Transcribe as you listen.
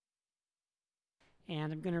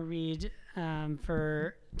And I'm going to read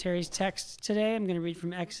for Terry's text today. I'm going to read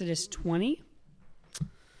from Exodus 20.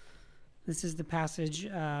 This is the passage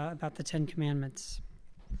about the Ten Commandments.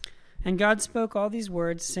 And God spoke all these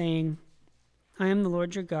words, saying, I am the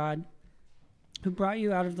Lord your God, who brought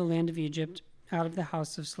you out of the land of Egypt, out of the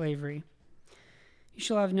house of slavery. You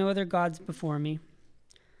shall have no other gods before me.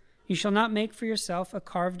 You shall not make for yourself a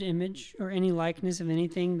carved image or any likeness of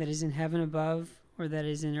anything that is in heaven above, or that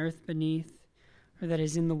is in earth beneath, or that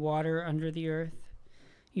is in the water under the earth.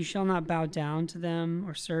 You shall not bow down to them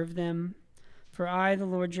or serve them. For I, the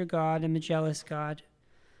Lord your God, am a jealous God,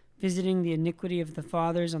 visiting the iniquity of the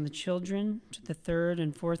fathers on the children to the third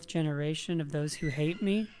and fourth generation of those who hate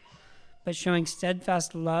me, but showing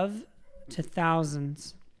steadfast love to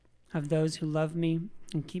thousands of those who love me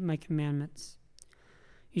and keep my commandments.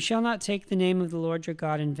 You shall not take the name of the Lord your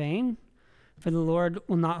God in vain, for the Lord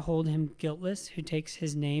will not hold him guiltless who takes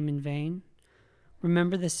his name in vain.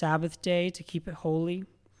 Remember the Sabbath day to keep it holy.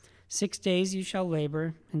 6 days you shall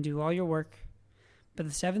labor and do all your work, but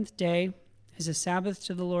the seventh day is a Sabbath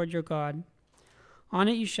to the Lord your God. On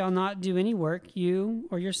it you shall not do any work, you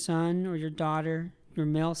or your son or your daughter, your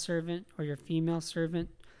male servant or your female servant,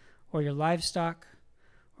 or your livestock,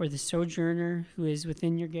 or the sojourner who is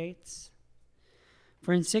within your gates.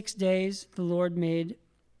 For in 6 days the Lord made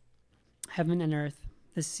heaven and earth,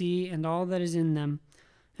 the sea and all that is in them,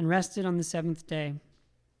 and rested on the seventh day.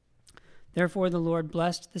 Therefore the Lord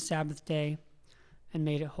blessed the Sabbath day and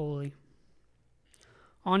made it holy.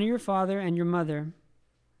 Honor your father and your mother,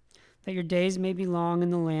 that your days may be long in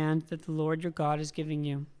the land that the Lord your God is giving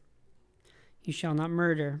you. You shall not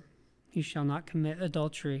murder. You shall not commit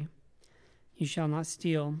adultery. You shall not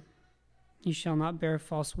steal. You shall not bear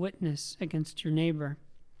false witness against your neighbor.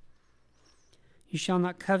 You shall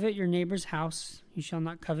not covet your neighbor's house. You shall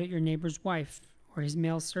not covet your neighbor's wife, or his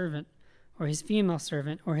male servant, or his female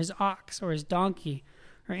servant, or his ox, or his donkey,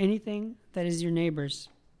 or anything that is your neighbor's.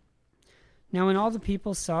 Now when all the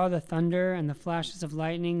people saw the thunder and the flashes of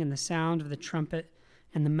lightning and the sound of the trumpet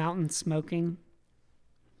and the mountain smoking,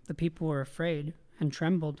 the people were afraid and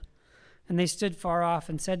trembled. And they stood far off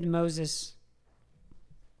and said to Moses,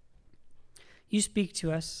 You speak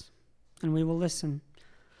to us, and we will listen.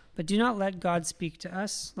 But do not let God speak to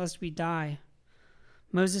us, lest we die.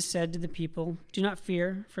 Moses said to the people, Do not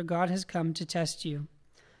fear, for God has come to test you,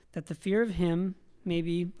 that the fear of him may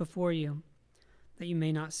be before you, that you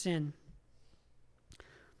may not sin.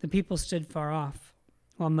 The people stood far off,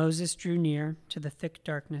 while Moses drew near to the thick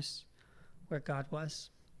darkness where God was.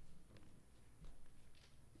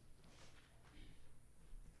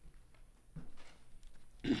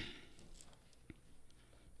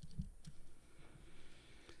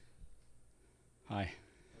 Hi.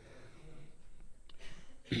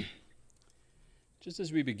 Just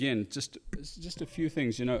as we begin, just a few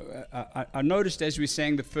things. You know, I noticed as we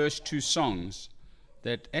sang the first two songs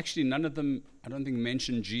that actually none of them, I don't think,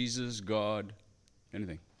 mention Jesus, God,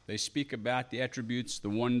 anything. They speak about the attributes, the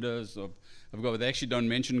wonders of God. They actually don't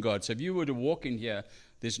mention God. So if you were to walk in here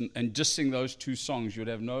and just sing those two songs, you would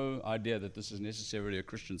have no idea that this is necessarily a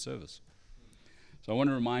Christian service. So I want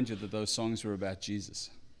to remind you that those songs were about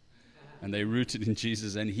Jesus. And they're rooted in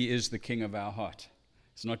Jesus, and he is the king of our heart.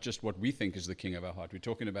 It's not just what we think is the king of our heart. We're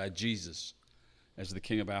talking about Jesus as the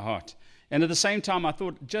king of our heart. And at the same time, I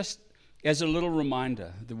thought, just as a little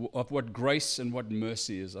reminder of what grace and what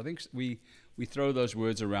mercy is. I think we throw those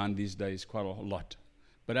words around these days quite a lot.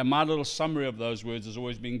 But my little summary of those words has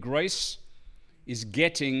always been, grace is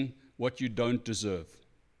getting what you don't deserve.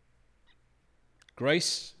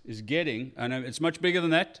 Grace is getting, and it's much bigger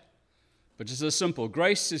than that, but just as simple.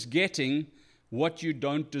 Grace is getting what you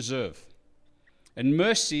don't deserve. And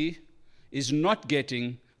mercy is not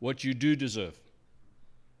getting what you do deserve.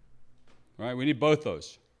 Right? We need both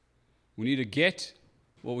those. We need to get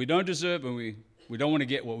what we don't deserve, and we don't want to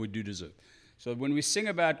get what we do deserve. So when we sing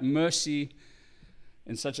about mercy,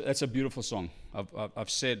 that's a beautiful song. I've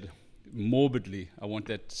said morbidly, I want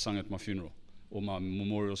that sung at my funeral, or my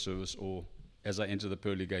memorial service, or as I enter the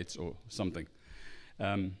pearly gates, or something.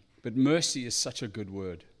 But mercy is such a good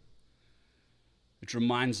word. It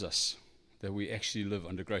reminds us that we actually live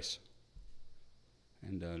under grace.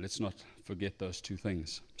 And let's not forget those two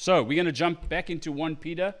things. So we're going to jump back into 1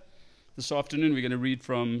 Peter this afternoon. We're going to read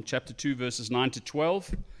from chapter 2, verses 9 to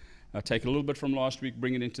 12. I'll take a little bit from last week,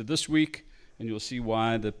 bring it into this week, and you'll see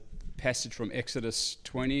why the passage from Exodus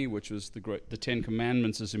 20, which was the Ten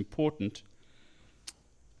Commandments, is important.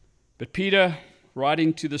 But Peter,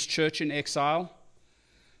 writing to this church in exile,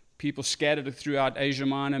 people scattered throughout Asia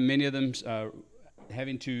Minor, many of them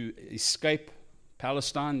having to escape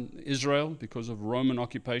Palestine, Israel, because of Roman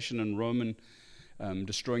occupation and Roman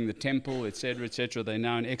destroying the temple, etc., etc. They're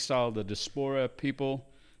now in exile, the diaspora people.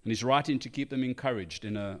 And he's writing to keep them encouraged,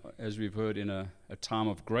 as we've heard, in a time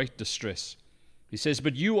of great distress. He says,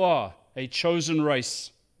 "But you are a chosen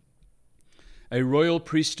race, a royal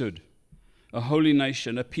priesthood, a holy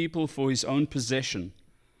nation, a people for his own possession,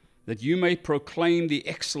 that you may proclaim the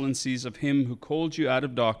excellencies of him who called you out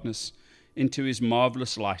of darkness into his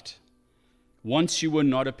marvelous light. Once you were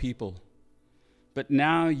not a people, but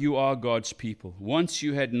now you are God's people. Once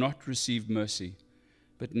you had not received mercy,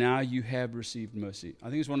 but now you have received mercy." I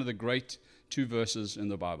think it's one of the great 2 verses in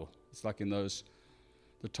the Bible. It's like in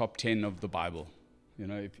the top 10 of the Bible,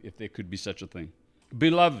 if there could be such a thing.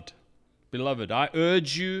 Beloved, I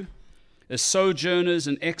urge you as sojourners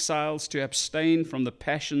and exiles to abstain from the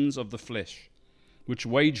passions of the flesh, which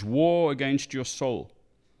wage war against your soul.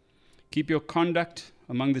 Keep your conduct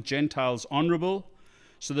among the Gentiles honorable,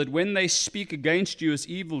 so that when they speak against you as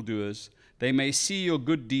evildoers, they may see your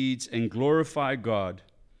good deeds and glorify God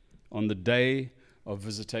on the day of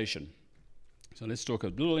visitation. So let's talk a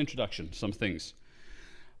little introduction, some things.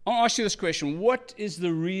 I'll ask you this question. What is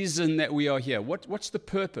the reason that we are here? What's the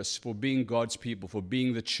purpose for being God's people, for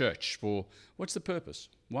being the church? What's the purpose?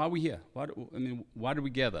 Why are we here? Why do we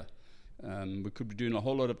gather? We could be doing a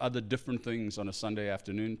whole lot of other different things on a Sunday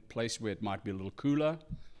afternoon, place where it might be a little cooler,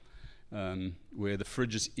 where the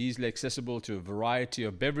fridge is easily accessible to a variety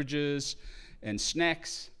of beverages and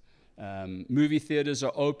snacks. Movie theaters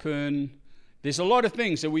are open. There's a lot of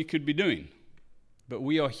things that we could be doing, but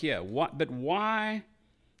we are here. But why?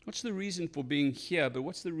 What's the reason for being here? But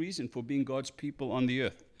what's the reason for being God's people on the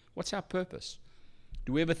earth? What's our purpose?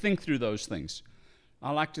 Do we ever think through those things? I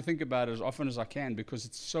like to think about it as often as I can because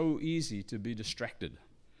it's so easy to be distracted.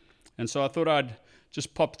 And so I thought I'd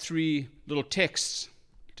just pop 3 little texts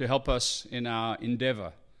to help us in our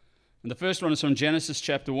endeavor. And the first one is from Genesis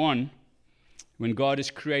chapter 1, when God is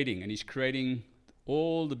creating, and he's creating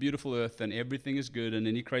all the beautiful earth and everything is good, and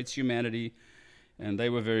then he creates humanity, and they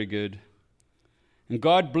were very good. And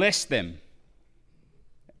God blessed them,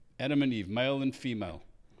 Adam and Eve, male and female.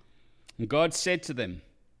 And God said to them,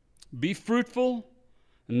 "Be fruitful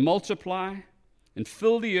and multiply and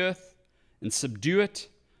fill the earth and subdue it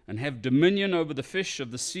and have dominion over the fish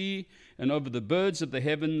of the sea and over the birds of the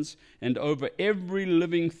heavens and over every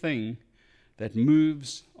living thing that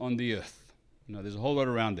moves on the earth." There's a whole lot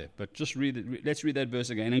around there, but just read it. Let's read that verse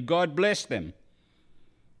again. And God blessed them,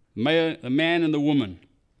 the man and the woman.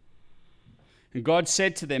 And God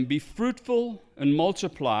said to them, "Be fruitful and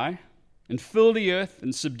multiply and fill the earth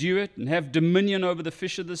and subdue it and have dominion over the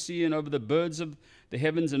fish of the sea and over the birds of the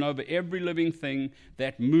heavens and over every living thing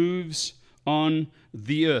that moves on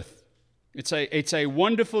the earth." It's a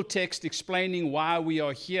wonderful text explaining why we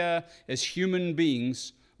are here as human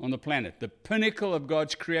beings on the planet. The pinnacle of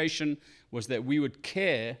God's creation was that we would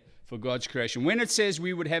care for God's creation. When it says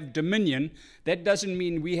we would have dominion, that doesn't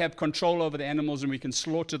mean we have control over the animals and we can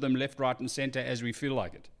slaughter them left, right, and center as we feel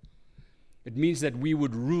like it. It means that we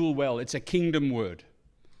would rule well. It's a kingdom word.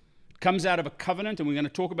 It comes out of a covenant, and we're going to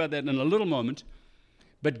talk about that in a little moment.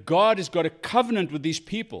 But God has got a covenant with these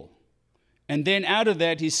people. And then out of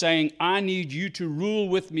that, he's saying, "I need you to rule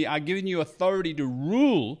with me. I've given you authority to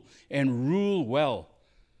rule and rule well."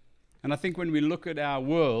 And I think when we look at our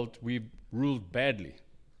world, we've ruled badly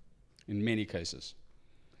in many cases.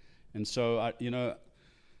 And so,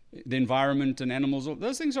 the environment and animals,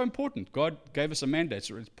 those things are important. God gave us a mandate,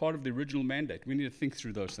 so it's part of the original mandate. We need to think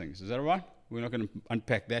through those things. Is that all right? We're not going to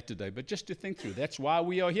unpack that today, but just to think through. That's why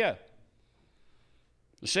we are here.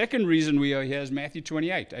 The second reason we are here is Matthew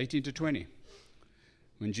 28, 18 to 20.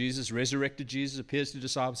 When resurrected Jesus, appears to the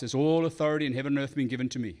disciples, says, "All authority in heaven and earth has been given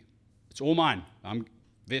to me. It's all mine. I'm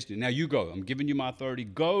vested. Now you go. I'm giving you my authority.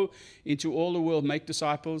 Go into all the world, make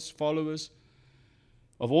disciples, followers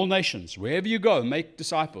of all nations. Wherever you go, make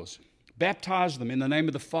disciples. Baptize them in the name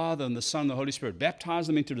of the Father and the Son and the Holy Spirit. Baptize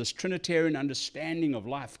them into this Trinitarian understanding of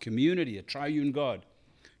life, community, a triune God.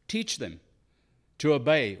 Teach them to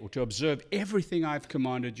obey or to observe everything I've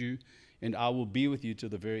commanded you, and I will be with you to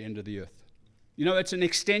the very end of the earth." It's an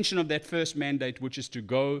extension of that first mandate, which is to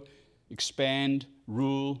go, expand,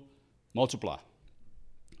 rule, multiply.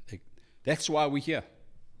 That's why we're here.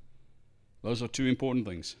 Those are 2 important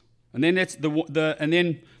things. And then that's and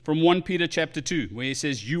then from 1 Peter chapter 2, where he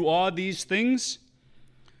says, "You are these things."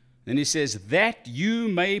 Then he says, "That you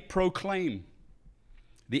may proclaim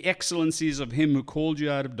the excellencies of him who called you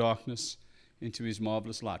out of darkness into his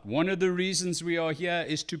marvelous light." One of the reasons we are here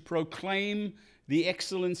is to proclaim the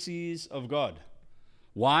excellencies of God.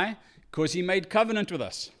 Why? Because he made covenant with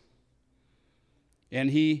us.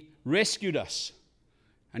 And he rescued us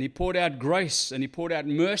And he poured out grace and he poured out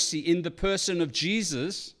mercy in the person of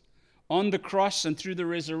Jesus on the cross and through the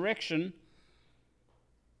resurrection.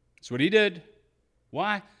 That's what he did.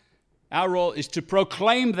 Why? Our role is to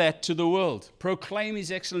proclaim that to the world. Proclaim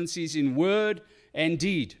his excellencies in word and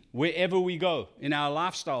deed, wherever we go, in our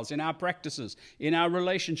lifestyles, in our practices, in our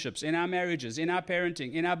relationships, in our marriages, in our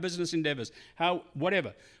parenting, in our business endeavors,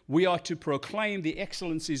 whatever. We are to proclaim the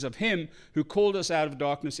excellencies of him who called us out of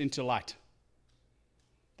darkness into light.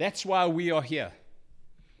 That's why we are here.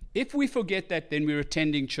 If we forget that, then we're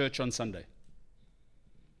attending church on Sunday.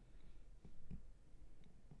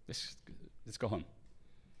 Let's go home.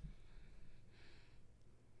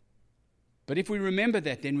 But if we remember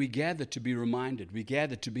that, then we gather to be reminded. We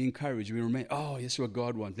gather to be encouraged. We remember, oh, this is what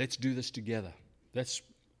God wants. Let's do this together. That's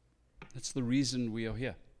the reason we are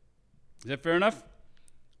here. Is that fair enough?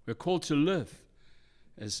 We're called to live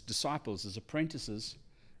as disciples, as apprentices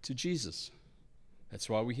to Jesus. That's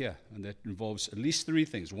why we're here. And that involves at least three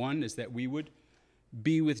things. One is that we would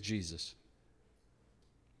be with Jesus.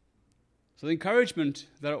 So the encouragement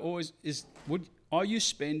that I always is, are you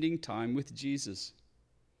spending time with Jesus?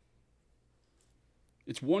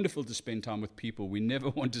 It's wonderful to spend time with people. We never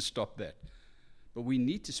want to stop that. But we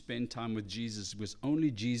need to spend time with Jesus because only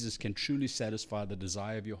Jesus can truly satisfy the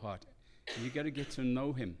desire of your heart. And you've got to get to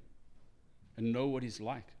know him and know what he's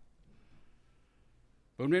like.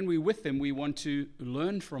 But when we're with him, we want to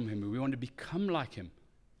learn from him. We want to become like him.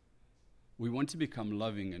 We want to become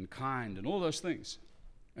loving and kind and all those things.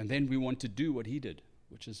 And then we want to do what he did,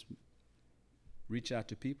 which is reach out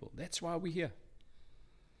to people. That's why we're here.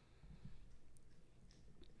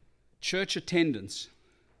 Church attendance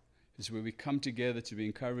is where we come together to be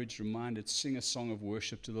encouraged, reminded, sing a song of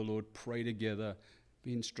worship to the Lord, pray together,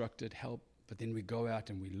 be instructed, help, but then we go out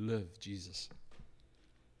and we live Jesus.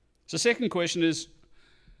 So second question is,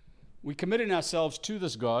 we committing ourselves to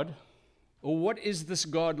this God, or what is this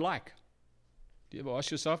God like? Do you ever ask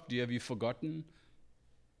yourself, have you forgotten?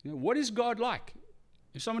 What is God like?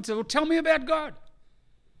 If someone says, well, tell me about God,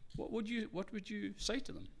 what would you say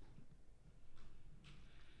to them?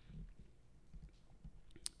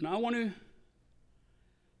 Now, I want to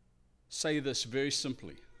say this very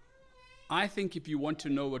simply. I think if you want to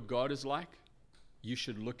know what God is like, you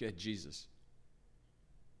should look at Jesus.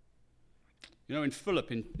 In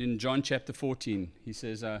Philip, in John chapter 14, he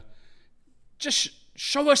says, just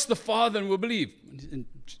show us the Father and we'll believe. And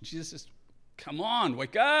Jesus says, come on,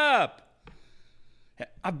 wake up.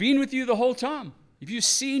 I've been with you the whole time. If you've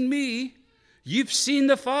seen me, you've seen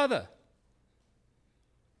the Father.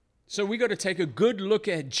 So we got to take a good look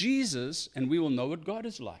at Jesus and we will know what God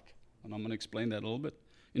is like. And I'm going to explain that a little bit.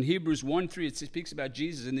 In Hebrews 1:3, it speaks about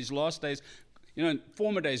Jesus in these last days. In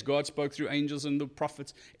former days, God spoke through angels and the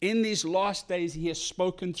prophets. In these last days, he has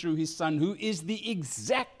spoken through his Son, who is the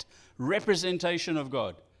exact representation of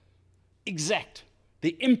God. Exact.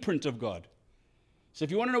 The imprint of God. So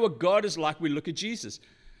if you want to know what God is like, we look at Jesus.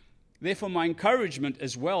 Therefore, my encouragement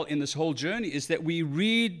as well in this whole journey is that we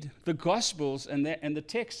read the Gospels and the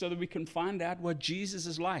text so that we can find out what Jesus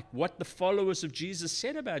is like, what the followers of Jesus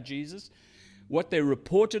said about Jesus, what they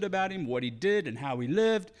reported about him, what he did and how he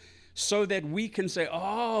lived, so that we can say,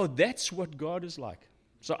 oh, that's what God is like.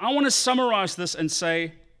 So I want to summarize this and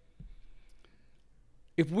say,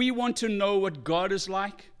 if we want to know what God is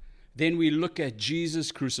like, then we look at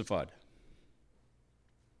Jesus crucified.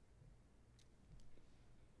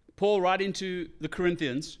 Paul, right into the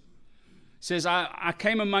Corinthians, says, I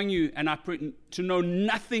came among you and to know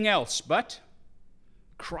nothing else but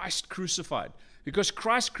Christ crucified. Because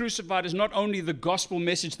Christ crucified is not only the gospel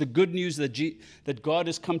message, the good news that God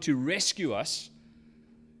has come to rescue us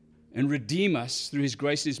and redeem us through his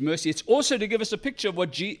grace and his mercy. It's also to give us a picture of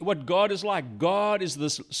what God is like. God is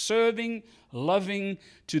this serving, loving,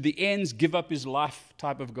 to the ends, give up his life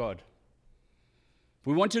type of God. If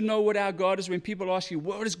we want to know what our God is, when people ask you,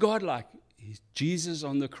 what is God like? He's Jesus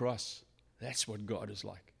on the cross. That's what God is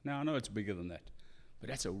like. Now, I know it's bigger than that, but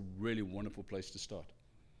that's a really wonderful place to start.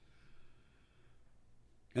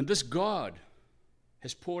 And this God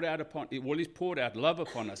has poured out he's poured out love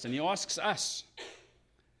upon us, and he asks us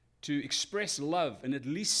to express love in at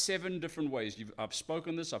least 7 different ways. I've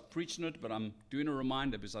spoken this, I've preached on it, but I'm doing a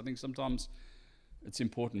reminder because I think sometimes it's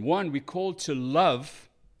important. 1, we're called to love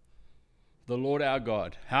the Lord our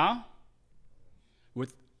God. How?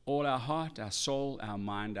 With all our heart, our soul, our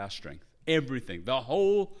mind, our strength. Everything. The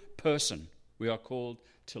whole person. We are called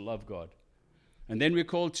to love God. And then we're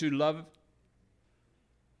called to love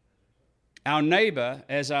our neighbor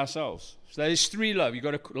as ourselves. So there's 3 love. You've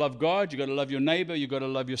got to love God, you've got to love your neighbor, you've got to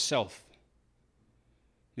love yourself.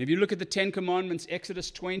 If you look at the 10 Commandments, Exodus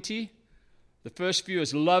 20, The first few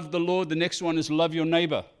is love the Lord. The next one is love your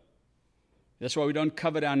neighbor. That's why we don't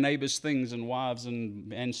covet our neighbors' things and wives and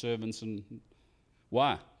manservants. And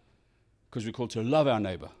why? Because we're called to love our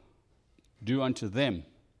neighbor. Do unto them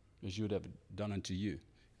as you would have done unto you.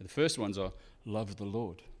 And the first ones are love the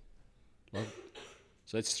Lord. Love.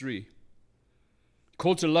 So that's 3.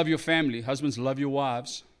 Called to love your family. Husbands, love your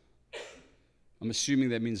wives. I'm assuming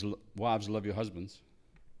that means wives, love your husbands.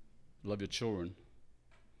 Love your children.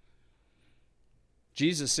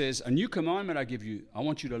 Jesus says, a new commandment I give you, I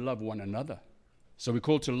want you to love one another. So we're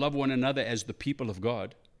called to love one another as the people of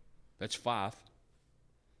God. That's 5.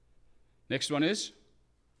 Next one is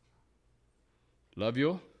love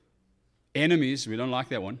your enemies. We don't like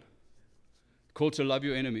that one. Called to love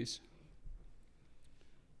your enemies.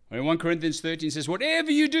 And 1 Corinthians 13 says,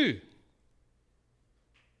 whatever you do.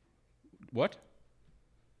 What?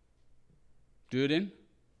 Do it in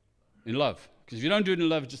love. Because if you don't do it in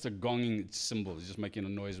love, it's just a gonging symbol. It's just making a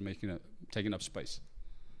noise and taking up space.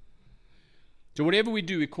 So whatever we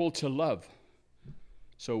do, we're called to love.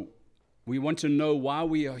 So we want to know why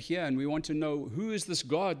we are here, and we want to know who is this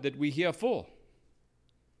God that we're here for.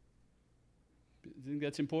 Do you think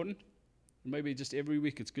that's important? Maybe just every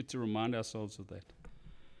week it's good to remind ourselves of that.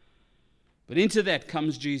 But into that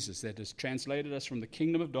comes Jesus, that has translated us from the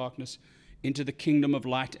kingdom of darkness into the kingdom of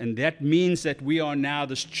light. And that means that we are now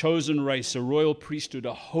this chosen race, a royal priesthood,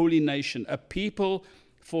 a holy nation, a people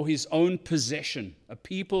for his own possession, a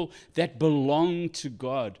people that belong to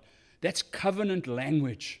God. That's covenant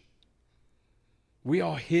language. We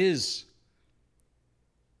are his.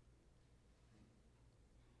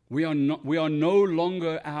 We are no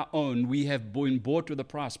longer our own. We have been bought with a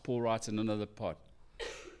price, Paul writes in another part.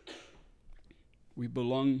 We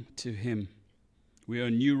belong to him. We are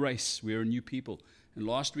a new race. We are a new people. And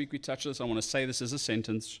last week we touched this. I want to say this as a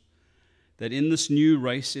sentence, that in this new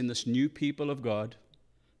race, in this new people of God,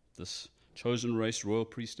 this chosen race, royal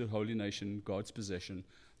priesthood, holy nation, God's possession,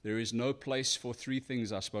 there is no place for 3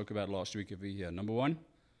 things I spoke about last week if you're here. Number 1,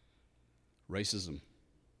 racism.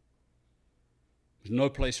 There's no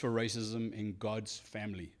place for racism in God's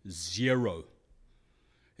family. 0.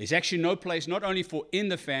 There's actually no place, not only for in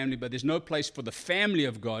the family, but there's no place for the family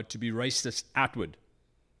of God to be racist outward.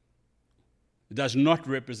 It does not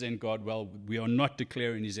represent God well. We are not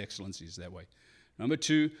declaring his excellencies that way. Number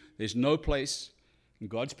 2, there's no place in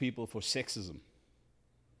God's people for sexism.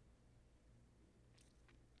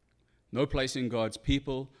 No place in God's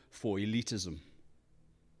people for elitism.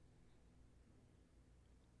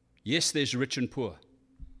 Yes, there's rich and poor,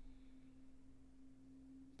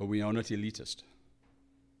 but we are not elitist.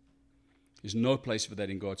 There's no place for that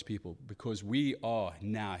in God's people, because we are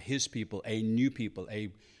now his people, a new people,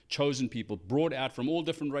 a chosen people, brought out from all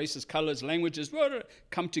different races, colors, languages,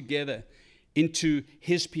 come together into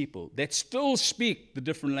his people that still speak the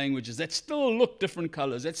different languages, that still look different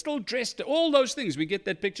colors, that still dress, all those things. We get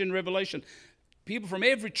that picture in Revelation. People from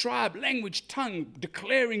every tribe, language, tongue,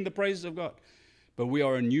 declaring the praises of God. But we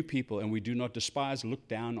are a new people, and we do not despise, look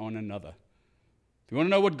down on another. If you want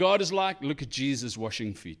to know what God is like, look at Jesus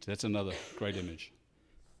washing feet. That's another great image.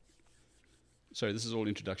 Sorry, this is all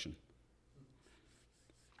introduction.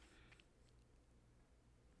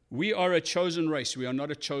 We are a chosen race. We are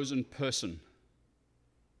not a chosen person.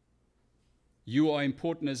 You are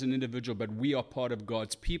important as an individual, but we are part of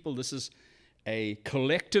God's people. This is a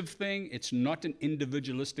collective thing. It's not an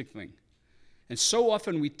individualistic thing. And so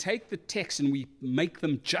often we take the text and we make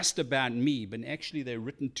them just about me, but actually they're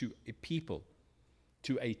written to a people,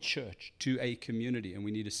 to a church, to a community, and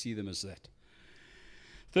we need to see them as that.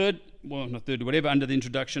 Whatever under the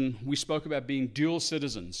introduction, we spoke about being dual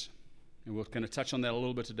citizens, and we're going to touch on that a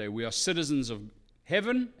little bit today. We are citizens of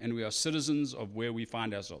heaven, and we are citizens of where we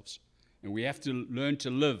find ourselves, and we have to learn to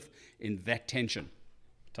live in that tension.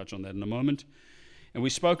 Touch on that in a moment. And we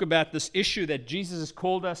spoke about this issue that Jesus has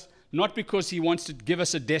called us, not because he wants to give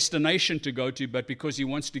us a destination to go to, but because he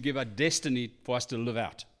wants to give a destiny for us to live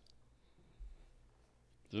out.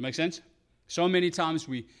 Does that make sense? So many times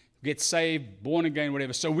we get saved, born again,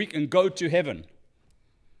 whatever, so we can go to heaven.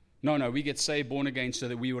 No, we get saved, born again, so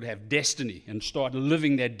that we would have destiny and start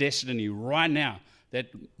living that destiny right now. That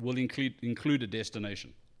will include a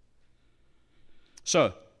destination.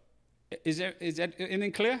 So, is that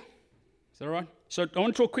anything clear? Is that all right? So I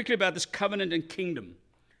want to talk quickly about this covenant and kingdom,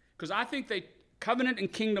 because I think that covenant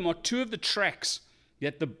and kingdom are 2 of the tracks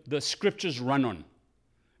that the scriptures run on.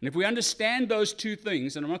 And if we understand those 2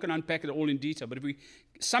 things, and I'm not going to unpack it all in detail, but if we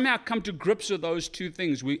somehow come to grips with those 2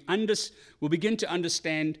 things, we'll begin to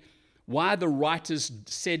understand why the writers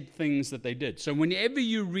said things that they did. So whenever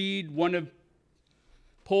you read one of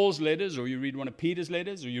Paul's letters, or you read one of Peter's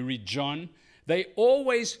letters, or you read John, they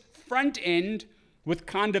always front end with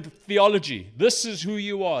kind of theology. This is who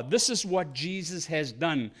you are. This is what Jesus has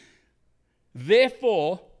done.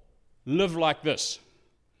 Therefore, live like this.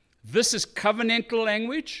 This is covenantal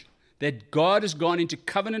language, that God has gone into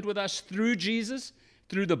covenant with us through Jesus,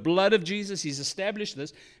 through the blood of Jesus. He's established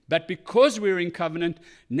this. But because we're in covenant,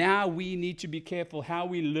 now we need to be careful how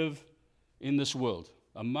we live in this world,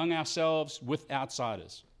 among ourselves, with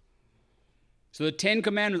outsiders. So the 10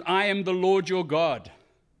 Commandments, I am the Lord your God,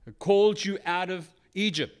 who called you out of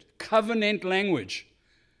Egypt. Covenant language.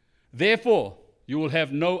 Therefore, you will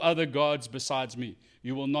have no other gods besides me.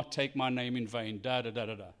 You will not take my name in vain. Da, da, da,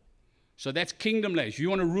 da, da. So that's kingdom language. If you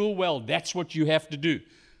want to rule well, that's what you have to do.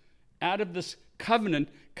 Out of this covenant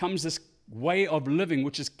comes this way of living,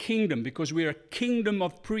 which is kingdom, because we're a kingdom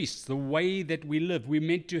of priests, the way that we live. We're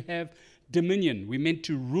meant to have dominion. We're meant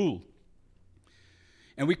to rule.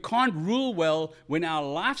 And we can't rule well when our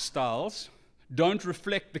lifestyles don't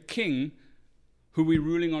reflect the king who we're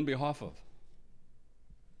ruling on behalf of.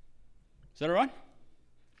 Is that all right?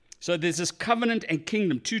 So there's this covenant and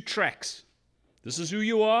kingdom, 2 tracks. This is who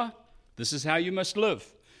you are. This is how you must live.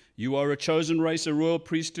 You are a chosen race, a royal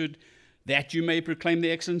priesthood, that you may proclaim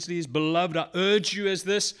the excellencies. Beloved, I urge you as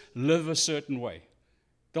this, live a certain way.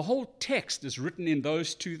 The whole text is written in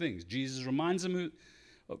those 2 things. Jesus reminds them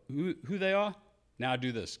who they are. Now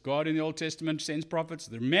do this. God in the Old Testament sends prophets.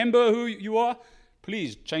 Remember who you are.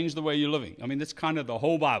 Please change the way you're living. I mean, that's kind of the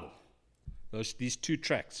whole Bible, these 2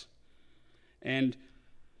 tracks. And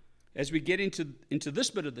as we get into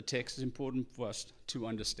this bit of the text, it's important for us to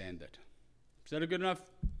understand that. Is that good enough?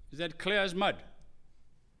 Is that clear as mud?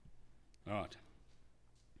 All right.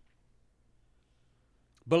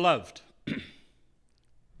 Beloved.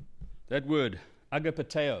 That word,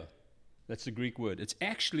 agapateo, that's the Greek word. It's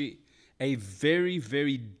actually a very,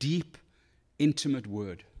 very deep, intimate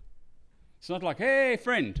word. It's not like, hey,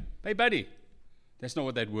 friend, hey, buddy. That's not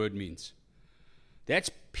what that word means.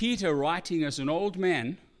 That's Peter writing as an old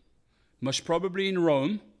man, most probably in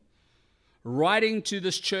Rome, writing to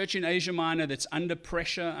this church in Asia Minor that's under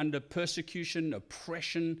pressure, under persecution,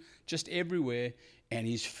 oppression, just everywhere, and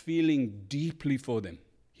he's feeling deeply for them.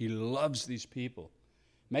 He loves these people.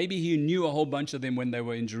 Maybe he knew a whole bunch of them when they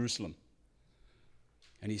were in Jerusalem.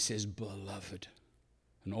 And he says, beloved.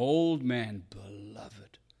 An old man,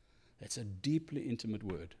 beloved. That's a deeply intimate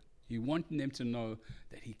word. You want them to know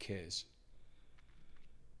that he cares.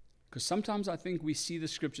 Because sometimes I think we see the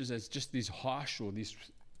scriptures as just these harsh or these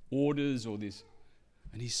orders or these.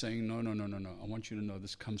 And he's saying, no. I want you to know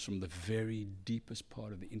this comes from the very deepest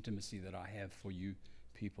part of the intimacy that I have for you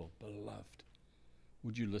people. Beloved,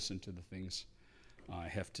 would you listen to the things I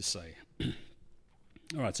have to say?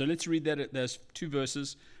 All right, so let's read that. There's 2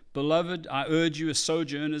 verses. Beloved, I urge you as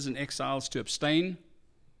sojourners and exiles to abstain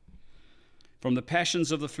from the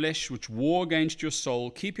passions of the flesh which war against your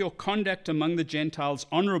soul. Keep your conduct among the Gentiles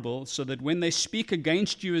honorable, so that when they speak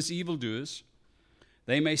against you as evildoers,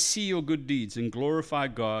 they may see your good deeds and glorify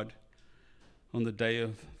God on the day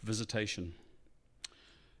of visitation.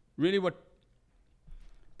 Really what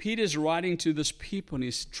Peter's writing to this people, and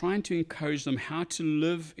he's trying to encourage them how to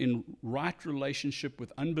live in right relationship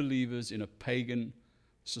with unbelievers in a pagan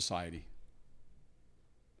society.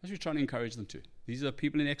 That's what he's trying to encourage them to. These are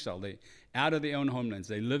people in exile. They're out of their own homelands.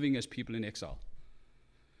 They're living as people in exile.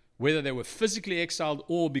 Whether they were physically exiled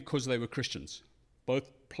or because they were Christians.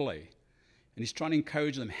 Both play. And he's trying to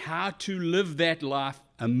encourage them how to live that life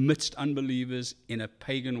amidst unbelievers in a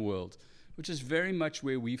pagan world, which is very much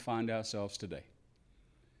where we find ourselves today.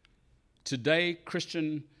 Today,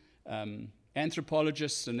 Christian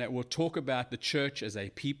anthropologists and that will talk about the church as a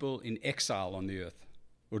people in exile on the earth,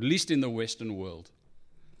 or at least in the Western world.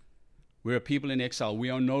 We're a people in exile.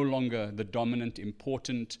 We are no longer the dominant,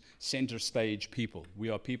 important, center stage people. We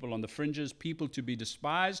are people on the fringes, people to be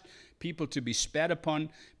despised, people to be spat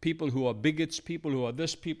upon, people who are bigots, people who are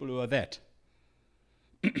this, people who are that.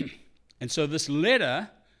 And so this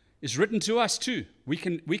letter is written to us too. We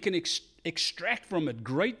can extract from it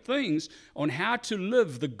great things on how to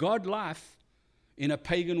live the God life in a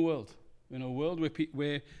pagan world, in a world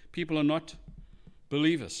where people are not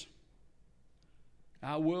believers.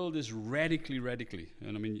 Our world is radically,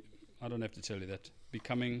 and I mean, I don't have to tell you that,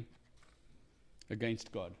 becoming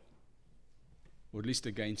against God, or at least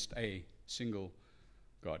against a single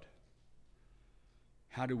God.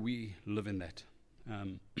 How do we live in that?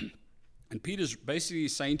 And Peter's basically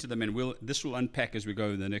saying to them, and this will unpack as we go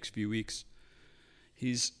in the next few weeks,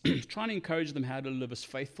 he's trying to encourage them how to live as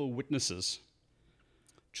faithful witnesses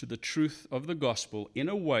to the truth of the gospel in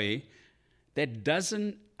a way that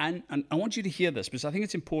doesn't, and I want you to hear this because I think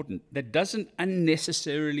it's important, that doesn't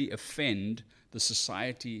unnecessarily offend the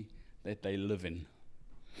society that they live in.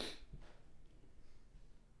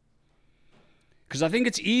 Because I think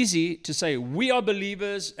it's easy to say, we are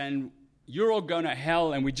believers and you're all going to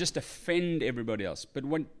hell, and we just offend everybody else. But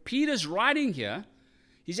when Peter's writing here,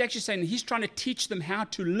 he's actually saying he's trying to teach them how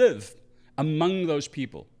to live among those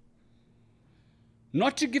people.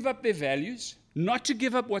 Not to give up their values, not to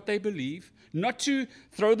give up what they believe, not to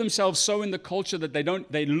throw themselves so in the culture that they don't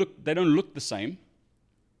look the same.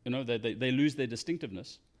 They lose their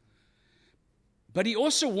distinctiveness. But he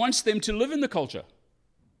also wants them to live in the culture.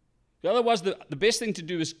 Otherwise, the best thing to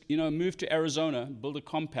do is, move to Arizona, build a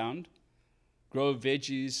compound, grow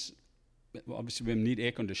veggies. Obviously, we need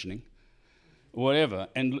air conditioning, whatever,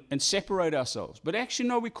 and separate ourselves. But actually,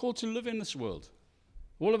 no, we're called to live in this world.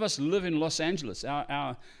 All of us live in Los Angeles.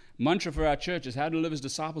 Our mantra for our church is how to live as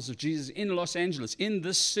disciples of Jesus in Los Angeles, in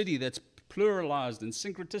this city that's pluralized and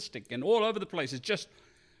syncretistic and all over the place. It's just,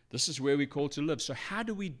 this is where we're called to live. So how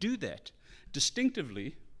do we do that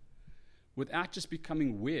distinctively without just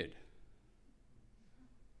becoming weird?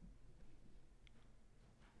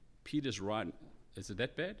 Peter's right. Is it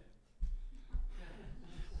that bad?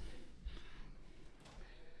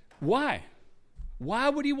 Why? Why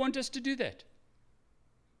would he want us to do that?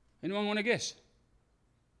 Anyone want to guess?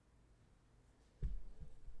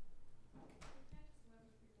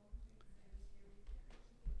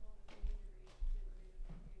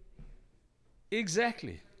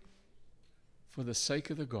 Exactly. For the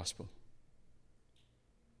sake of the gospel.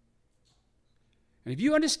 And if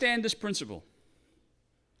you understand this principle,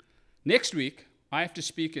 next week I have to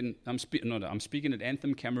speak I'm speaking at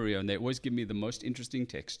Anthem Camarillo, and they always give me the most interesting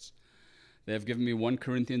texts. They have given me 1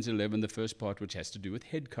 Corinthians 11, the first part, which has to do with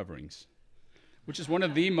head coverings, which is one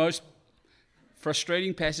of the most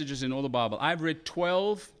frustrating passages in all the Bible. I've read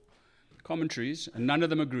 12 commentaries, and none of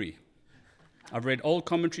them agree. I've read old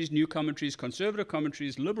commentaries, new commentaries, conservative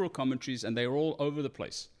commentaries, liberal commentaries, and they're all over the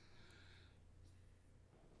place.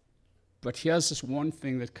 But here's this one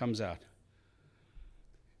thing that comes out,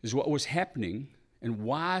 is what was happening and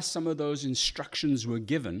why some of those instructions were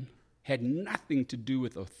given had nothing to do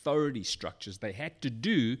with authority structures. They had to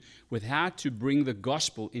do with how to bring the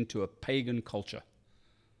gospel into a pagan culture.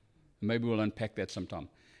 Maybe we'll unpack that sometime.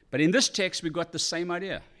 But in this text, we've got the same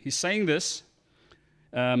idea. He's saying this.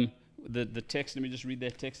 The text, let me just read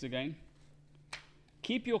that text again.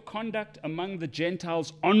 Keep your conduct among the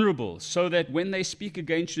Gentiles honorable, so that when they speak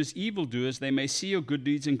against you as evildoers, they may see your good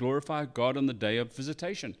deeds and glorify God on the day of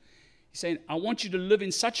visitation. He's saying, I want you to live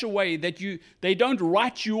in such a way that they don't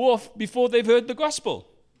write you off before they've heard the gospel.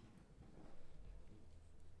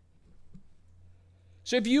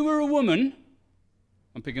 So if you were a woman,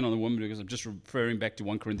 I'm picking on the woman because I'm just referring back to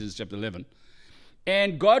 1 Corinthians chapter 11,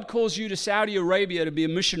 and God calls you to Saudi Arabia to be a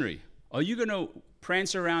missionary, are you going to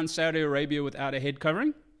prance around Saudi Arabia without a head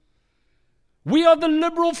covering? We are the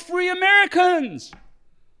liberal free Americans.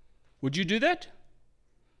 Would you do that?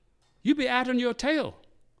 You'd be out on your tail.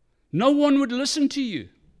 No one would listen to you.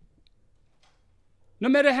 No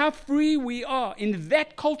matter how free we are in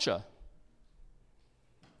that culture,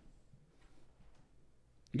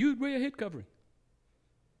 you'd wear a head covering.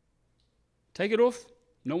 Take it off,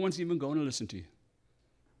 no one's even going to listen to you.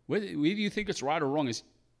 Whether you think it's right or wrong is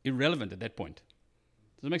irrelevant at that point.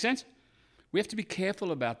 Does that make sense? We have to be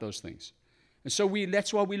careful about those things. And so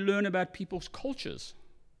that's why we learn about people's cultures.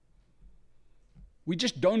 We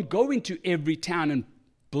just don't go into every town and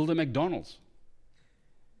build a McDonald's.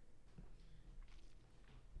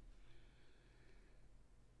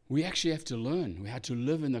 We actually have to learn. We have to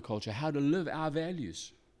live in the culture, how to live our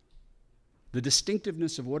values. The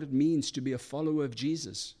distinctiveness of what it means to be a follower of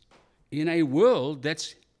Jesus in a world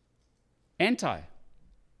that's anti.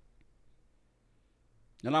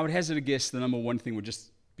 And I would hazard a guess the number one thing would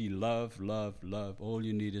just be love, love, love. All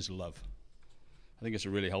you need is love. I think it's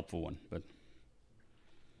a really helpful one. But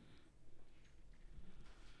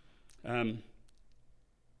and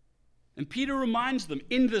Peter reminds them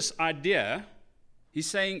in this idea, he's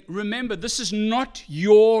saying, remember, this is not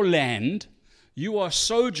your land. You are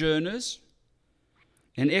sojourners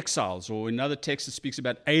and exiles, or in other texts it speaks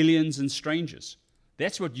about aliens and strangers.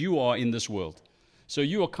 That's what you are in this world. So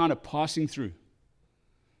you are kind of passing through.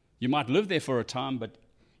 You might live there for a time, but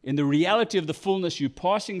in the reality of the fullness, you're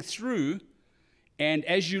passing through, and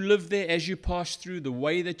as you live there, as you pass through, the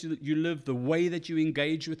way that you live, the way that you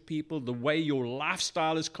engage with people, the way your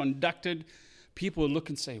lifestyle is conducted, People look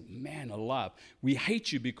and say, man alive, we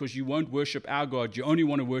hate you because you won't worship our God. You only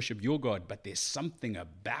want to worship your God. But there's something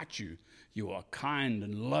about you. You are kind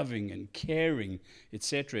and loving and caring,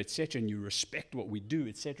 etc., and you respect what we do,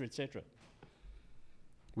 etc., etc.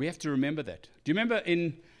 We have to remember that. Do you remember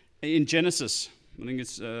in Genesis, I think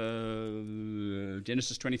it's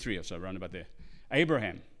Genesis 23 or so, around about there,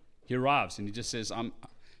 Abraham, he arrives and he just says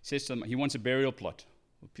to them, he wants a burial plot,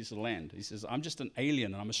 a piece of land. He says, I'm just an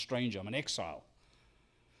alien and I'm a stranger, I'm an exile.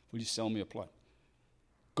 Will you sell me a plot?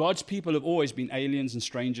 God's people have always been aliens and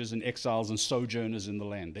strangers and exiles and sojourners in the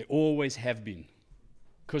land. They always have been.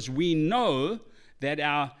 Because we know that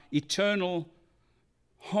our eternal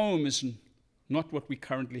home is not what we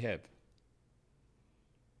currently have.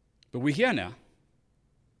 But we're here now.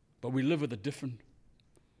 But we live with a different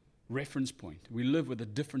reference point. We live with a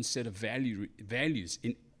different set of values.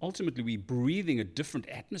 Ultimately, we're breathing a different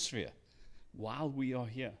atmosphere while we are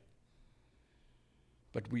here.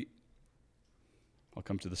 But I'll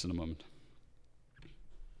come to this in a moment.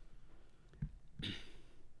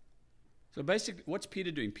 So basically, what's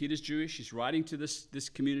Peter doing? Peter's Jewish. He's writing to this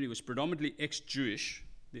community. It was predominantly ex-Jewish.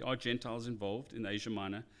 There are Gentiles involved in Asia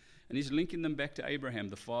Minor. And he's linking them back to Abraham,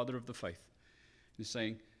 the father of the faith. He's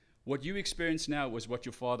saying, what you experience now was what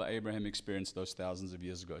your father Abraham experienced those thousands of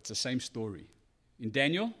years ago. It's the same story. In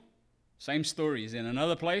Daniel, same story. He's in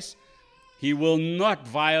another place. He will not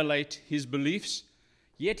violate his beliefs,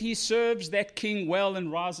 yet he serves that king well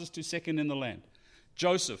and rises to second in the land.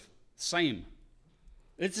 Joseph, same.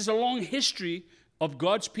 It's a long history of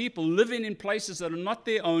God's people living in places that are not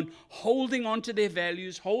their own, holding on to their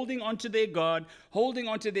values, holding on to their God, holding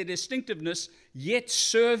on to their distinctiveness, yet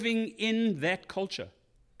serving in that culture.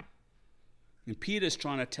 And Peter's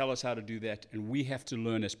trying to tell us how to do that, and we have to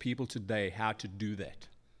learn as people today how to do that.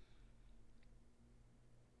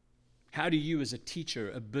 How do you, as a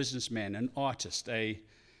teacher, a businessman, an artist, a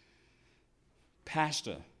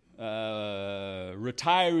pastor,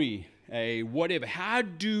 retiree, a whatever, how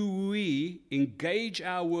do we engage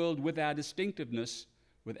our world with our distinctiveness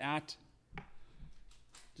without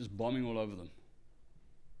just bombing all over them?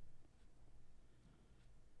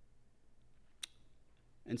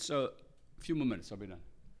 And so, a few more minutes, I'll be done.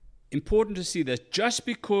 Important to see that just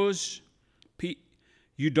because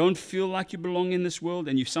you don't feel like you belong in this world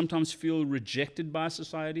and you sometimes feel rejected by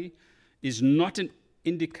society is not an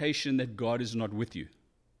indication that God is not with you.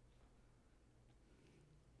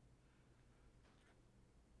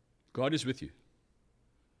 God is with you.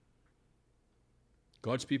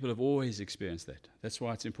 God's people have always experienced that. That's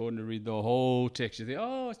why it's important to read the whole text. You think,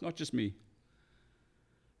 oh, it's not just me.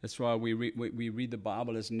 That's why we read the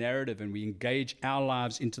Bible as narrative and we engage our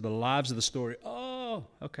lives into the lives of the story. Oh,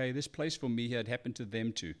 okay, this place for me had happened to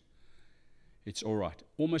them too. It's all right.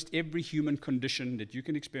 Almost every human condition that you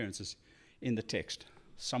can experience is in the text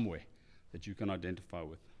somewhere that you can identify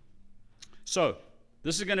with. So,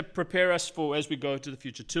 this is going to prepare us for, as we go to the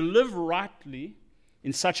future, to live rightly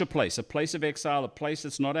in such a place of exile, a place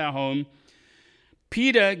that's not our home.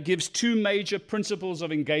 Peter gives two major principles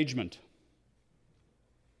of engagement.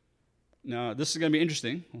 Now, this is going to be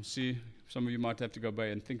interesting. We'll see. Some of you might have to go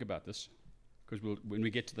back and think about this, because when we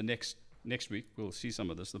get to the next week, we'll see some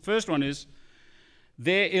of this. The first one is,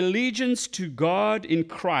 their allegiance to God in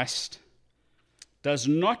Christ does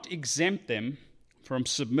not exempt them from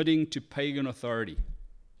submitting to pagan authority.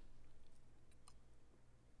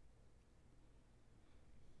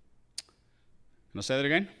 Can I say that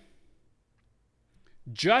again?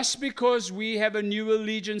 Just because we have a new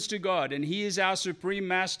allegiance to God and He is our supreme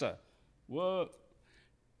master,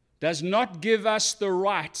 does not give us the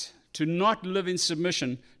right to not live in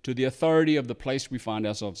submission to the authority of the place we find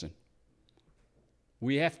ourselves in.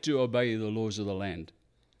 We have to obey the laws of the land.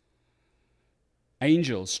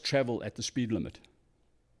 Angels travel at the speed limit.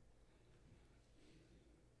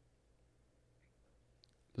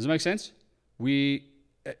 Does it make sense?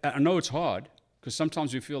 I know it's hard, because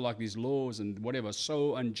sometimes we feel like these laws and whatever are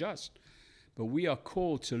so unjust. But we are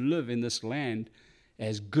called to live in this land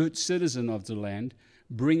as good citizens of the land,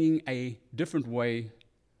 bringing a different way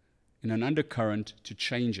in an undercurrent to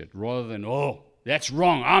change it, rather than, oh, that's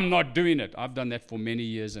wrong, I'm not doing it. I've done that for many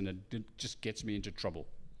years, and it just gets me into trouble.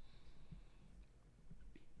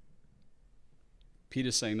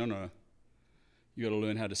 Peter's saying, no, you got to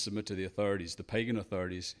learn how to submit to the authorities, the pagan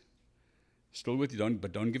authorities. Still with you,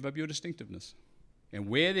 but don't give up your distinctiveness. And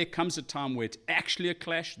where there comes a time where it's actually a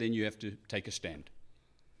clash, then you have to take a stand.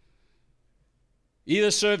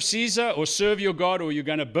 Either serve Caesar or serve your God, or you're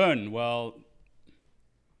going to burn. Well,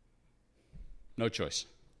 no choice.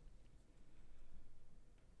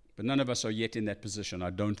 But none of us are yet in that position,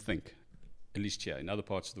 I don't think. at least here, in other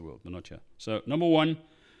parts of the world, but not here. So, number one,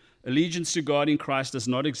 allegiance to God in Christ does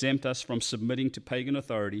not exempt us from submitting to pagan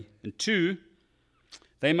authority. And two,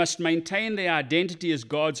 they must maintain their identity as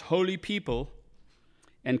God's holy people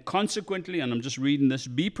and consequently, and I'm just reading this,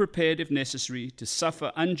 be prepared if necessary to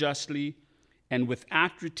suffer unjustly and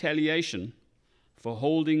without retaliation for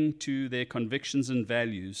holding to their convictions and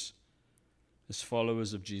values as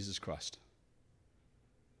followers of Jesus Christ.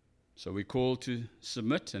 So we're called to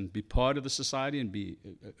submit and be part of the society and be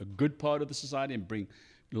a good part of the society and bring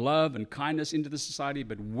love and kindness into the society.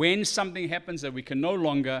 But when something happens that we can no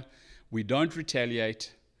longer, we don't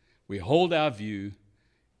retaliate, we hold our view,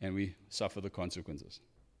 and we suffer the consequences.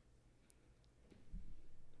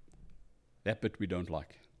 That bit we don't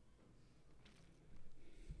like.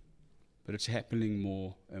 But it's happening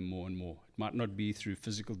more and more and more. It might not be through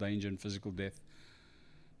physical danger and physical death,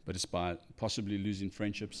 but it's by possibly losing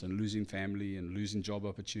friendships and losing family and losing job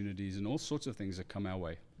opportunities and all sorts of things that come our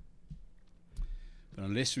way. But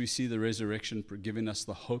unless we see the resurrection giving us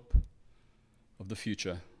the hope of the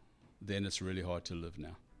future, then it's really hard to live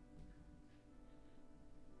now.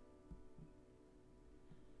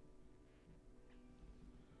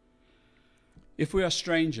 If we are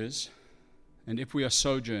strangers, and if we are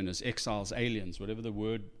sojourners, exiles, aliens, whatever the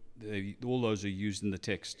word, all those are used in the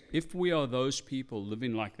text. If we are those people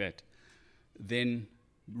living like that, then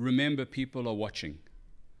remember people are watching.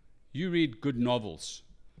 You read good novels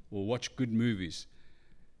or watch good movies.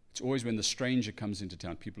 It's always when the stranger comes into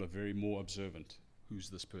town, people are very more observant. Who's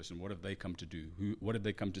this person? What have they come to do? What have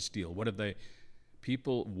they come to steal?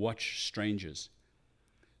 People watch strangers.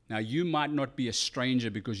 Now, you might not be a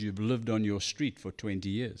stranger because you've lived on your street for 20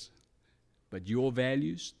 years. But your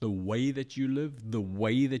values, the way that you live, the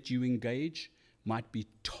way that you engage, might be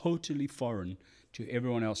totally foreign to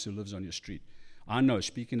everyone else who lives on your street. I know,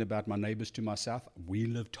 speaking about my neighbors to my south, we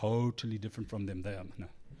live totally different from them there. No.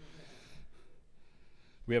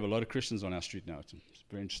 We have a lot of Christians on our street now. It's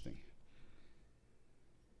very interesting.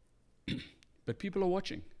 But people are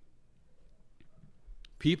watching.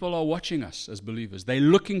 People are watching us as believers. They're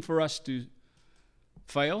looking for us to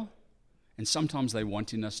fail. And sometimes they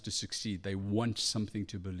want in us to succeed. They want something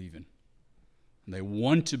to believe in. And they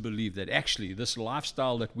want to believe that actually this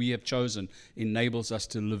lifestyle that we have chosen enables us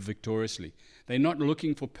to live victoriously. They're not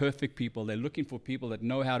looking for perfect people. They're looking for people that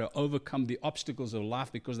know how to overcome the obstacles of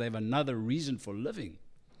life because they have another reason for living.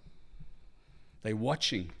 They're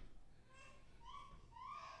watching.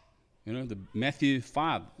 You know, the Matthew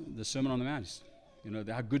 5, the Sermon on the Mount. You know,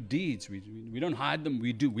 our good deeds, we don't hide them,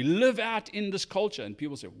 we do. We live out in this culture, and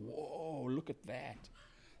people say, whoa, look at that.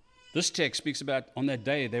 This text speaks about on that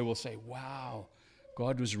day, they will say, wow,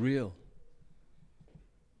 God was real.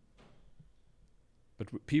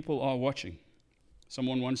 But people are watching.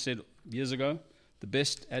 Someone once said years ago, the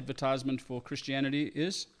best advertisement for Christianity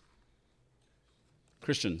is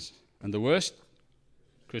Christians, and the worst,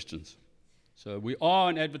 Christians. So we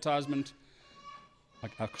are an advertisement.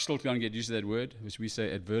 I still can't get used to that word, which we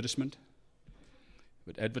say advertisement.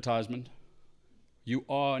 But advertisement, you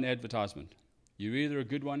are an advertisement. You're either a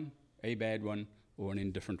good one, a bad one, or an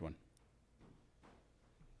indifferent one.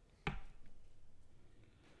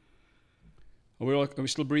 Are we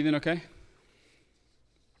still breathing okay?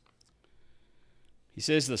 He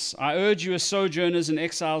says this, I urge you as sojourners and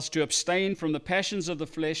exiles to abstain from the passions of the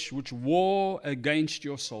flesh which war against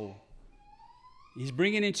your soul. He's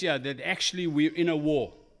bringing into you that actually we're in a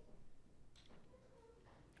war.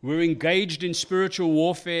 We're engaged in spiritual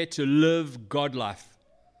warfare to live God life.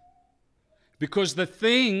 Because the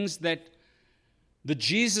things that the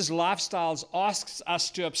Jesus lifestyles asks us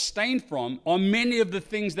to abstain from are many of the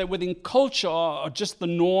things that within culture are just the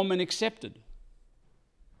norm and accepted.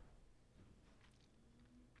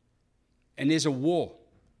 And there's a war.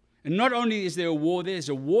 And not only is there a war, there's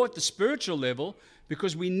a war at the spiritual level,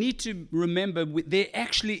 because we need to remember there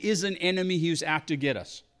actually is an enemy who's out to get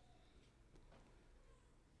us.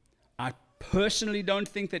 I personally don't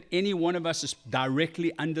think that any one of us is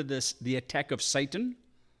directly under the attack of Satan.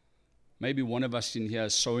 Maybe one of us in here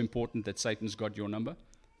is so important that Satan's got your number.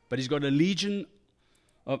 But he's got a legion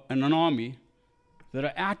and an army that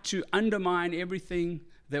are out to undermine everything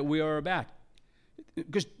that we are about.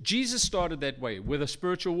 Because Jesus started that way, with a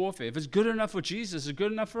spiritual warfare. If it's good enough for Jesus, it's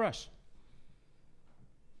good enough for us.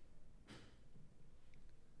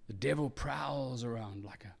 The devil prowls around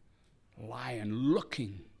like a lion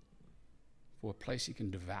looking for a place he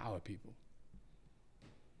can devour people.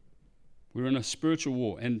 We're in a spiritual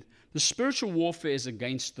war. And the spiritual warfare is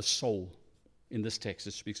against the soul in this text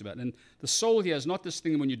it speaks about. And the soul here is not this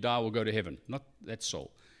thing when you die will go to heaven. Not that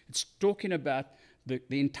soul. It's talking about the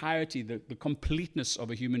entirety, the completeness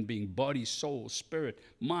of a human being, body, soul, spirit,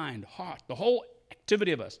 mind, heart, the whole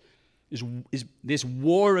activity of us, is there's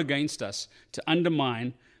war against us to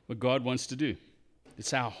undermine what God wants to do.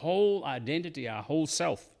 It's our whole identity, our whole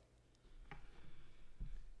self.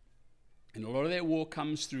 And a lot of that war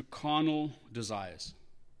comes through carnal desires.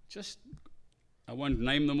 I won't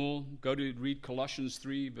name them all. Go to read Colossians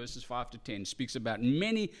 3, verses 5 to 10. It speaks about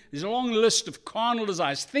there's a long list of carnal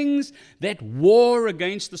desires, things that war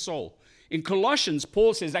against the soul. In Colossians,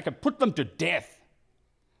 Paul says they could put them to death.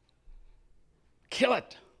 Kill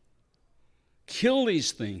it. Kill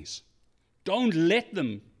these things. Don't let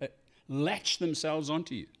them latch themselves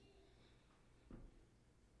onto you.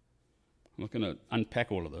 I'm not going to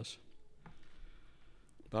unpack all of this.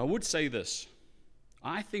 But I would say this.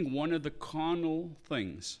 I think one of the carnal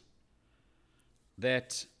things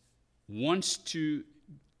that wants to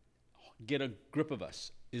get a grip of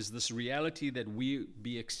us is this reality that we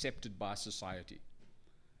be accepted by society.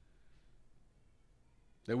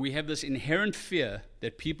 That we have this inherent fear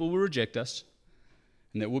that people will reject us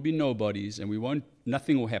and that we'll be nobodies and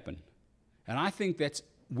nothing will happen. And I think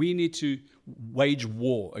we need to wage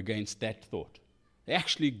war against that thought.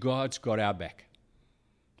 Actually, God's got our back.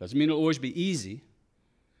 Doesn't mean it'll always be easy,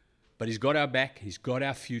 but He's got our back, He's got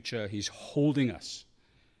our future, He's holding us.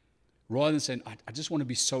 Rather than saying, I just want to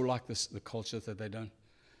be so like the culture that they don't.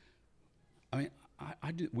 I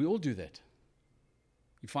mean, we all do that.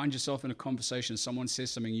 You find yourself in a conversation, someone says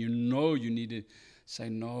something, you need to say,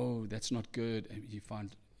 no, that's not good. And you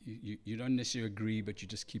find you don't necessarily agree, but you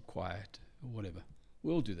just keep quiet or whatever.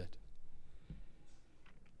 We all do that.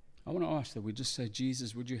 I want to ask that we just say,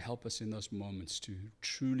 Jesus, would you help us in those moments to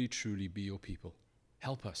truly, truly be your people?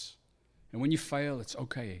 Help us. And when you fail, it's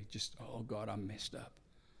okay. Just, oh God, I'm messed up.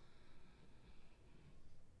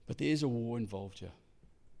 But there is a war involved here.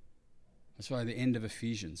 That's why at the end of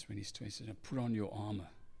Ephesians, when he says, put on your armor.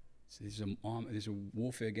 So there's a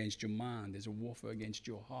warfare against your mind. There's a warfare against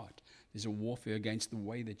your heart. There's a warfare against the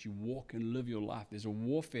way that you walk and live your life. There's a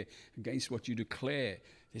warfare against what you declare.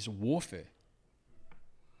 There's a warfare.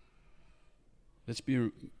 Let's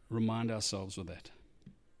remind ourselves of that.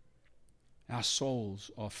 Our souls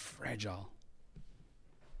are fragile.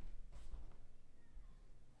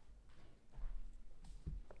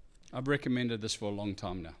 I've recommended this for a long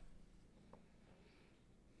time now.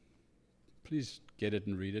 Please get it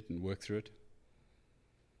and read it and work through it.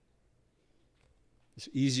 It's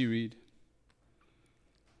an easy read.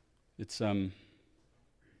 I'm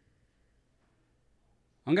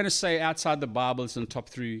going to say outside the Bible, it's in the top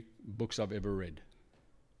 3 books I've ever read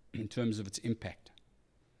in terms of its impact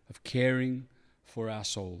of caring for our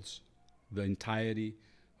souls, the entirety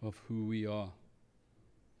of who we are.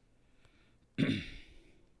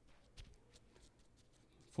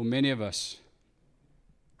 For many of us,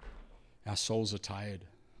 our souls are tired.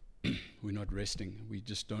 We're not resting. We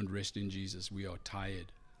just don't rest in Jesus. We are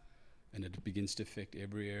tired. And it begins to affect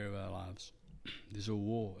every area of our lives. There's a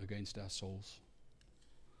war against our souls.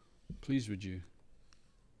 Please, would you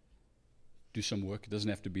do some work? It doesn't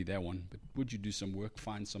have to be that one, but would you do some work,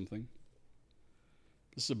 find something?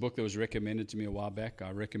 This is a book that was recommended to me a while back.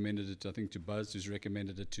 I recommended it, I think, to Buzz, who's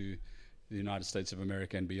recommended it to the United States of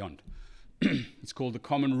America and beyond. It's called The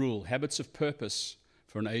Common Rule, Habits of Purpose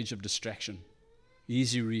for an Age of Distraction.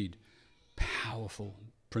 Easy read, powerful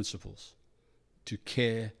principles to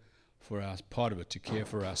care for to care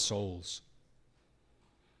for our souls.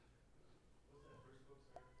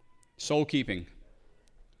 Soul keeping.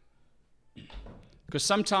 Because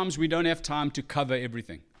sometimes we don't have time to cover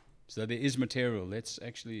everything. So there is material. Let's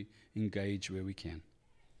actually engage where we can.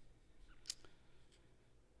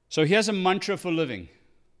 So here's a mantra for living.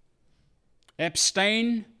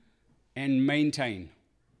 Abstain and maintain.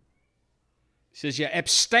 He says,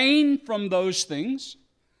 abstain from those things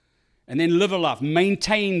and then live a life.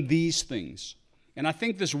 Maintain these things. And I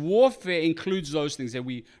think this warfare includes those things, that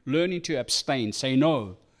we're learning to abstain, say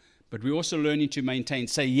no, but we're also learning to maintain,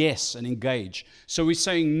 say yes and engage. So we're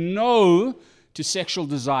saying no to sexual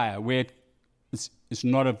desire where it's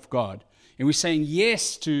not of God. And we're saying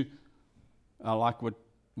yes to, I like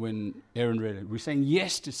when Aaron read it, we're saying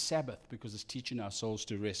yes to Sabbath because it's teaching our souls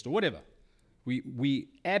to rest or whatever. We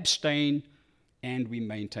abstain and we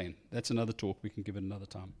maintain. That's another talk. We can give it another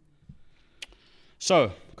time.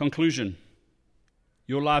 So, conclusion.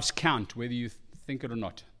 Your lives count whether you think it or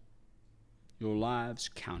not. Your lives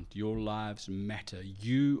count. Your lives matter.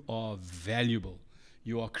 You are valuable.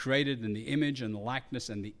 You are created in the image and the likeness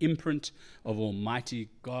and the imprint of Almighty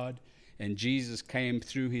God. And Jesus came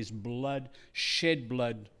through his blood, shed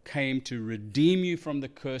blood, came to redeem you from the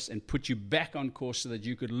curse and put you back on course so that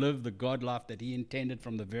you could live the God life that he intended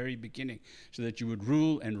from the very beginning, so that you would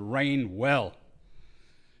rule and reign well.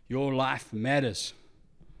 Your life matters.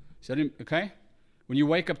 Is that okay? When you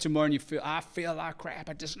wake up tomorrow and you feel, I feel like crap,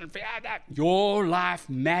 I just don't feel that. Your life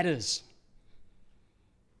matters.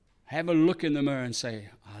 Have a look in the mirror and say,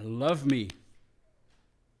 I love me,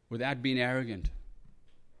 without being arrogant.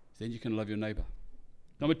 Then you can love your neighbor.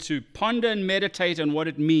 Number 2, ponder and meditate on what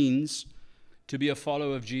it means to be a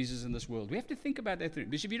follower of Jesus in this world. We have to think about that.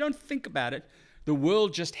 Because if you don't think about it, the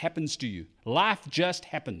world just happens to you. Life just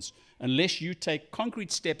happens unless you take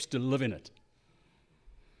concrete steps to live in it.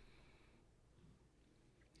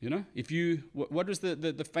 You know, what was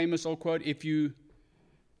the famous old quote? If you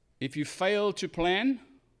fail to plan,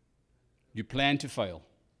 you plan to fail.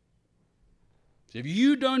 So if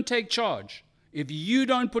you don't take charge, if you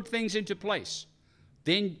don't put things into place,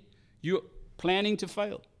 then you're planning to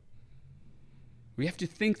fail. We have to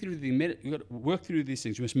think through you've got to work through these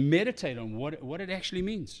things. We must meditate on what it actually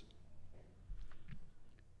means.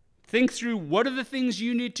 Think through what are the things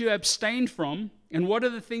you need to abstain from and what are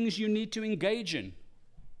the things you need to engage in.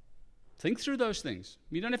 Think through those things.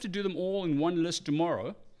 You don't have to do them all in one list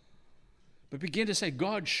tomorrow, but begin to say,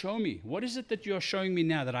 God, show me. What is it that you're showing me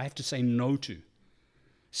now that I have to say no to?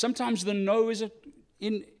 Sometimes the no is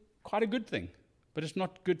quite a good thing, but it's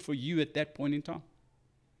not good for you at that point in time.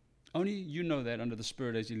 Only you know that under the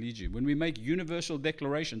Spirit as He leads you. When we make universal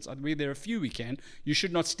declarations, I mean, there are a few we can. You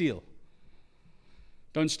should not steal.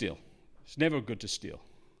 Don't steal. It's never good to steal.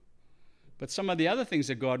 But some of the other things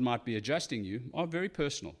that God might be adjusting you are very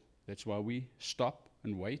personal. That's why we stop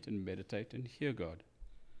and wait and meditate and hear God.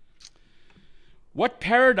 What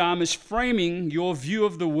paradigm is framing your view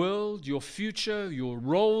of the world, your future, your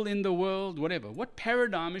role in the world, whatever? What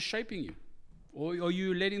paradigm is shaping you? Or are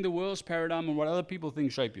you letting the world's paradigm and what other people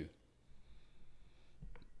think shape you?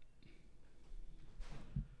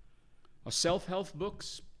 Are self-help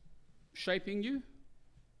books shaping you?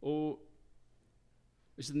 Or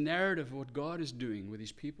is the narrative of what God is doing with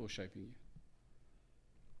His people shaping you?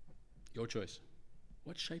 Your choice.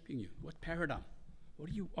 What's shaping you? What paradigm? What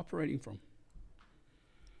are you operating from?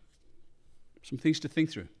 Some things to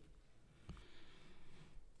think through.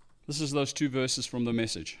 This is those 2 verses from the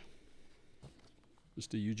Message.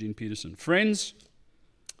 Mr. Eugene Peterson. Friends,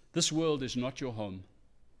 this world is not your home,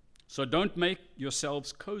 so don't make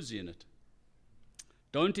yourselves cozy in it.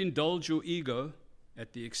 Don't indulge your ego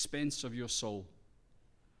at the expense of your soul.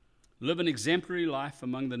 Live an exemplary life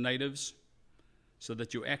among the natives so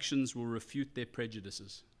that your actions will refute their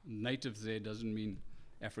prejudices. Natives there doesn't mean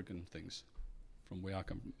African things. From where I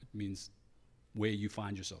come, it means where you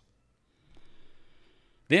find yourself.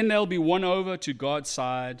 Then they'll be won over to God's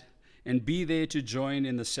side and be there to join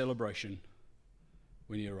in the celebration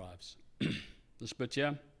when He arrives. This bit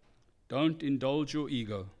here, don't indulge your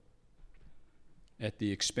ego at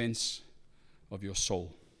the expense of your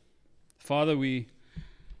soul. Father, we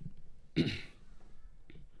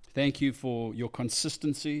thank You for Your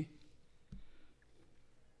consistency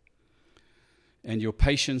and Your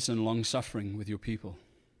patience and long-suffering with Your people.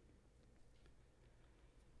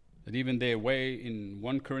 That even their way in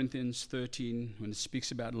 1 Corinthians 13, when it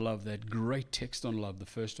speaks about love, that great text on love, the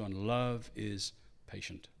first one, love is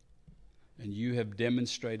patient. And You have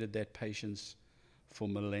demonstrated that patience for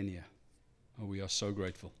millennia. Oh, we are so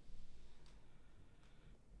grateful.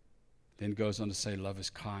 Then goes on to say, love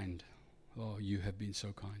is kind. Oh, You have been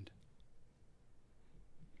so kind.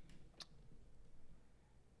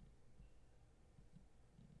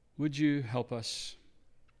 Would You help us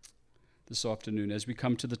this afternoon as we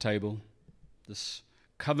come to the table, this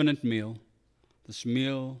covenant meal, this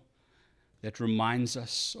meal that reminds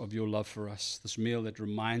us of Your love for us, this meal that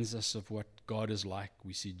reminds us of what God is like.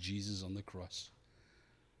 We see Jesus on the cross.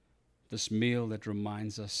 This meal that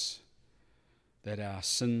reminds us that our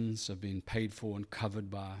sins have been paid for and covered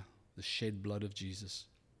by the shed blood of Jesus.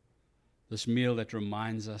 This meal that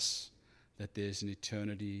reminds us that there's an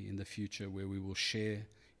eternity in the future where we will share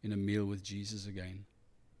in a meal with Jesus again.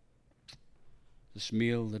 This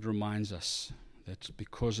meal that reminds us that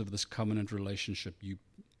because of this covenant relationship, You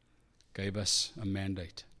gave us a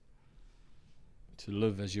mandate to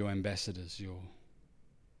live as Your ambassadors, Your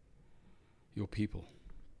people.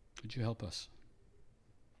 Would You help us?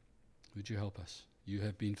 Would You help us? You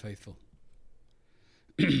have been faithful.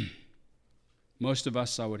 Most of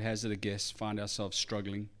us, I would hazard a guess, find ourselves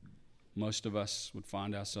struggling. Most of us would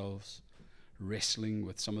find ourselves wrestling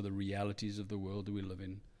with some of the realities of the world that we live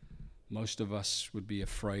in. Most of us would be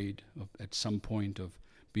afraid at some point of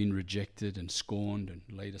being rejected and scorned and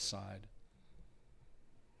laid aside.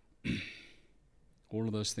 All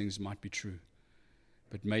of those things might be true.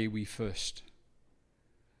 But may we first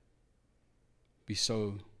be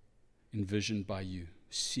so envisioned by you,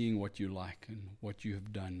 seeing what you like and what you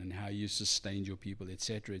have done and how you sustained your people,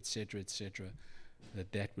 etc., etc., etc.,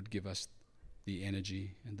 that would give us the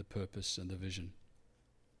energy and the purpose and the vision.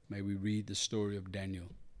 May we read the story of Daniel.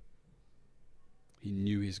 He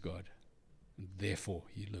knew his God, and therefore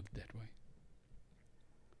he lived that way.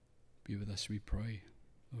 Be with us, we pray,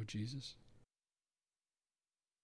 Lord Jesus.